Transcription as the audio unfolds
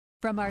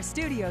From our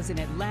studios in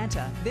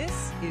Atlanta,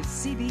 this is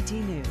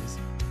CBT News.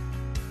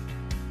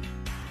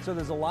 So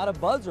there's a lot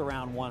of buzz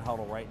around One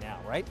Huddle right now,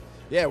 right?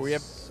 Yeah, we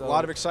have a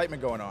lot of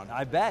excitement going on.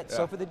 I bet. Yeah.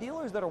 So for the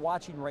dealers that are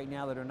watching right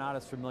now that are not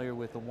as familiar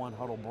with the One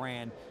Huddle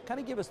brand, kind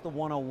of give us the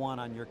 101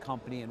 on your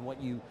company and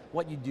what you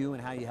do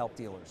and how you help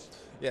dealers.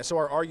 Yeah, so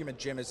our argument,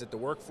 Jim, is that the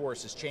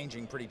workforce is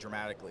changing pretty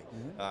dramatically.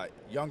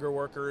 Younger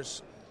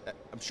workers,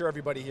 I'm sure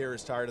everybody here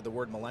is tired of the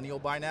word millennial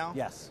by now.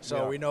 Yes.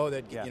 So we know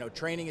that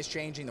training is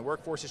changing, the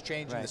workforce is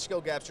changing, Right. the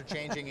skill gaps are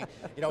changing.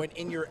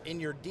 In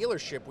your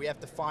dealership, we have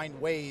to find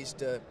ways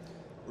to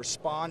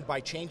respond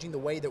by changing the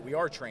way that we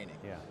are training.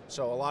 Yeah.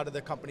 So a lot of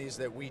the companies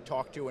that we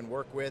talk to and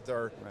work with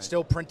are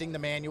still printing the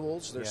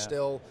manuals. They're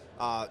still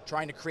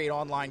trying to create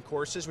online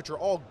courses, which are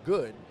all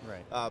good.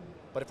 Right.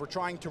 But if we're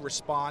trying to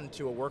respond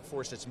to a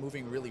workforce that's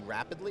moving really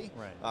rapidly,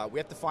 Right. we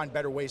have to find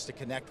better ways to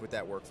connect with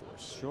that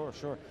workforce.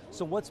 Sure.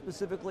 So what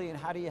specifically and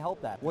how do you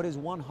help that? What does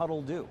One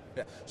Huddle do?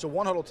 Yeah. So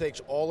One Huddle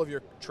takes all of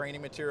your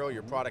training material,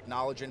 your product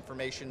knowledge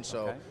information.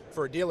 So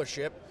for a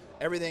dealership,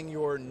 everything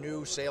your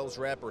new sales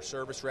rep or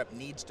service rep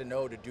needs to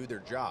know to do their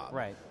job.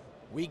 Right.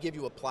 We give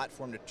you a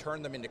platform to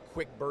turn them into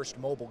quick burst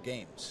mobile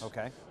games.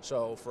 Okay.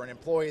 So for an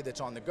employee that's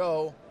on the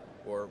go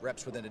or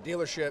reps within a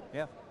dealership,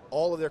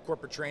 all of their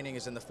corporate training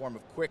is in the form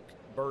of quick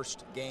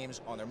burst games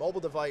on their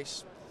mobile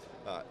device.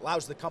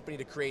 Allows the company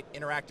to create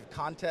interactive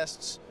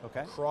contests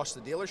across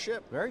the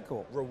dealership. Very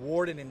cool.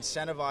 Reward and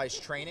incentivize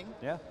training.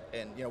 Yeah.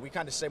 And we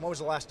kind of say, when was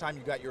the last time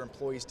you got your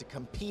employees to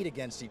compete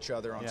against each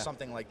other on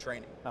something like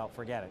training? Oh,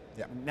 forget it.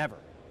 Yeah.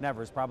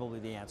 Never is probably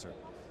the answer.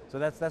 So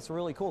that's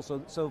really cool.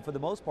 So for the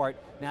most part,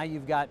 now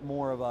you've got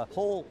more of a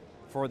pull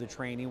for the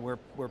training where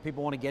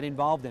people want to get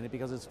involved in it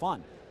because it's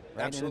fun,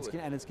 right? Absolutely.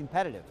 And it's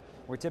competitive.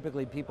 Where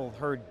typically people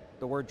heard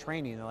the word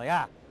training and they're like,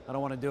 I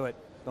don't want to do it.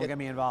 Don't get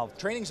me involved.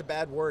 Training's a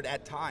bad word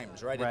at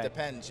times, right? It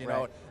depends.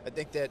 I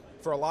think that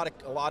for a lot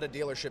of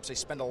dealerships, they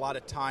spend a lot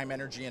of time,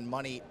 energy, and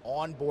money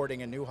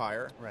onboarding a new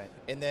hire. Right.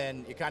 And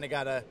then you kind of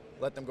got to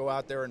let them go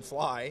out there and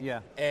fly.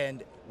 Yeah.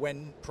 And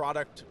when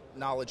product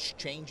knowledge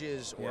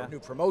changes or new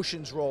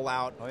promotions roll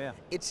out,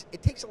 it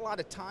takes a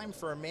lot of time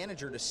for a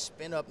manager to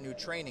spin up new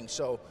training.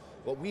 So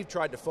what we've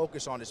tried to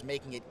focus on is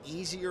making it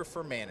easier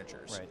for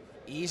managers,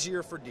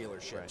 easier for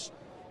dealerships. Right.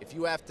 If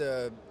you have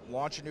to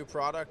launch a new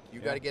product,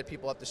 you got to get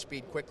people up to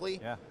speed quickly.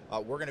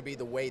 We're going to be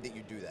the way that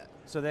you do that.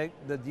 So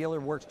the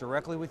dealer works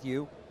directly with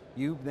you.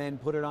 You then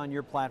put it on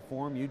your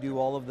platform. You do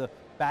all of the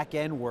back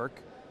end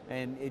work,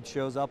 and it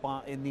shows up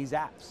in these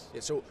apps.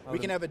 Yeah, so we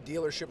can have a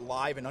dealership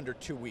live in under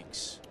 2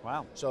 weeks.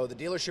 Wow. So the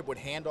dealership would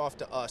hand off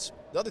to us.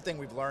 The other thing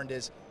we've learned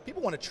is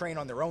people want to train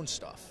on their own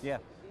stuff. Yeah.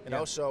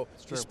 So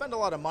you spend a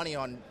lot of money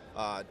on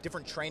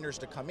different trainers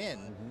to come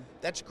in.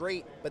 That's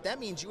great, but that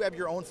means you have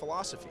your own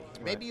philosophy.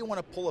 Maybe you want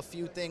to pull a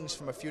few things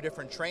from a few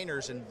different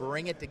trainers and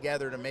bring it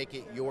together to make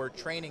it your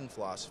training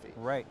philosophy.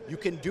 Right. You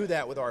can do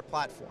that with our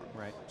platform.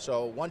 Right.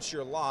 So once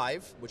you're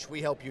live, which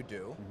we help you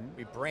do,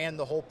 we brand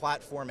the whole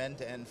platform end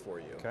to end for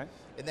you. Okay.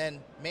 And then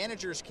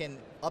managers can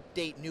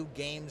update new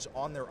games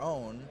on their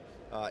own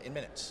in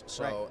minutes.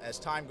 So as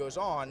time goes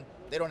on,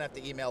 they don't have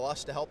to email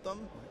us to help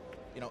them.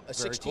 A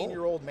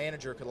 16-year-old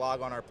manager could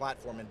log on our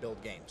platform and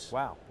build games.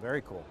 Wow,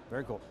 very cool,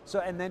 very cool. So,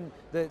 and then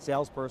the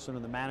salesperson or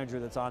the manager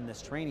that's on this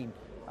training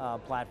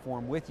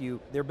platform with you,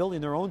 they're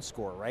building their own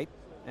score, right?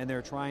 And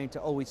they're trying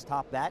to always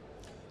top that?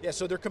 Yeah,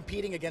 so they're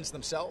competing against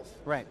themselves.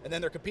 Right. And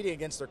then they're competing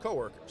against their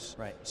coworkers.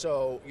 Right.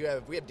 So we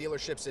have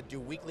dealerships that do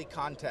weekly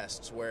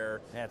contests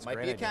where it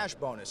might be a cash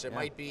bonus. It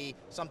might be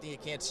something you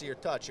can't see or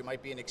touch. It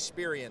might be an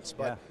experience.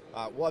 But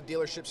we'll have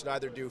dealerships that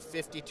either do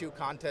 52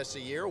 contests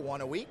a year,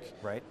 one a week.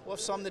 Right. We'll have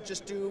some that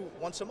just do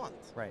once a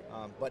month. Right.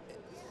 But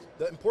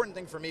the important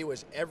thing for me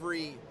was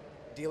every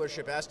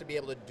dealership has to be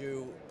able to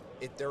do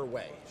it their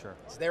way. Sure.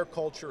 It's their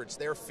culture. It's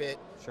their fit.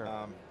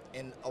 Sure.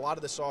 And a lot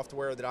of the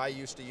software that I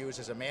used to use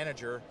as a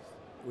manager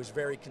was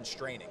very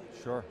constraining.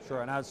 Sure.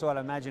 And so I'd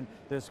imagine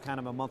there's kind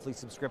of a monthly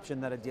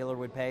subscription that a dealer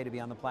would pay to be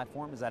on the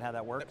platform. Is that how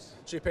that works?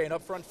 So you pay an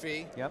upfront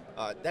fee.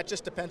 Yep. That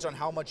just depends on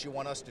how much you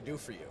want us to do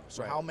for you.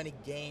 So how many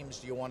games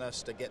do you want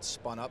us to get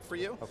spun up for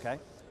you? Okay.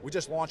 We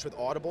just launched with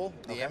Audible,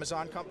 the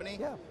Amazon company.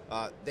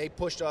 Yeah. They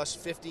pushed us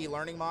 50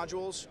 learning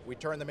modules. We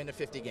turned them into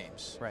 50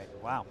 games. Right.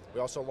 Wow. We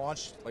also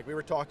launched, like we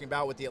were talking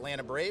about with the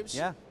Atlanta Braves.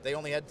 Yeah. They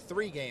only had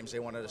 3 games they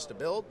wanted us to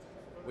build.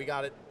 We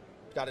got it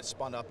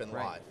spun up and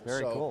live.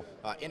 Very cool.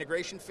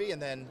 Integration fee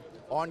and then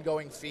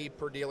ongoing fee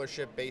per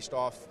dealership based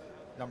off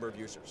number of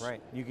users.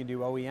 Right. You can do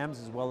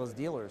OEMs as well as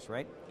dealers,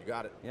 right? You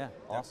got it. Yeah.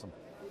 Awesome.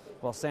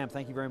 Well, Sam,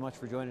 thank you very much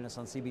for joining us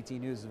on CBT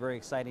News. It's very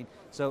exciting.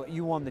 So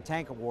you won the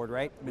Tank Award,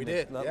 right? We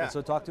did, yeah.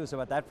 So talk to us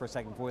about that for a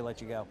second before we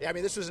let you go. Yeah, I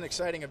mean, this was an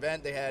exciting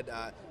event. They had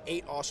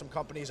 8 awesome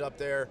companies up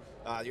there.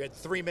 You had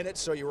 3 minutes,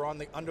 so you were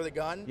under the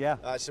gun.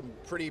 Yeah. Some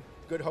pretty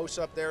good hosts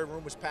up there. The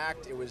room was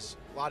packed. It was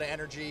a lot of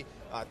energy.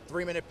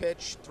 3-minute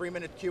pitch,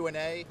 3-minute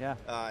Q&A. Yeah.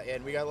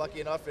 And we got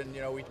lucky enough, and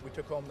we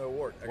took home the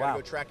award. I got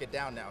to go track it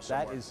down now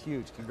somewhere. That is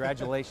huge.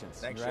 Congratulations.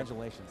 Thanks,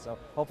 Congratulations. So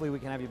hopefully we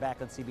can have you back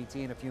on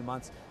CBT in a few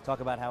months, talk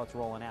about how it's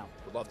rolling out.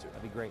 Would love to.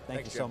 That'd be great. Thank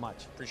Thanks, you so Jim.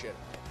 much. Appreciate it.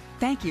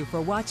 Thank you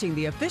for watching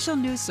the official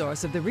news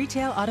source of the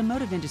retail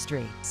automotive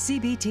industry,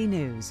 CBT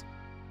News.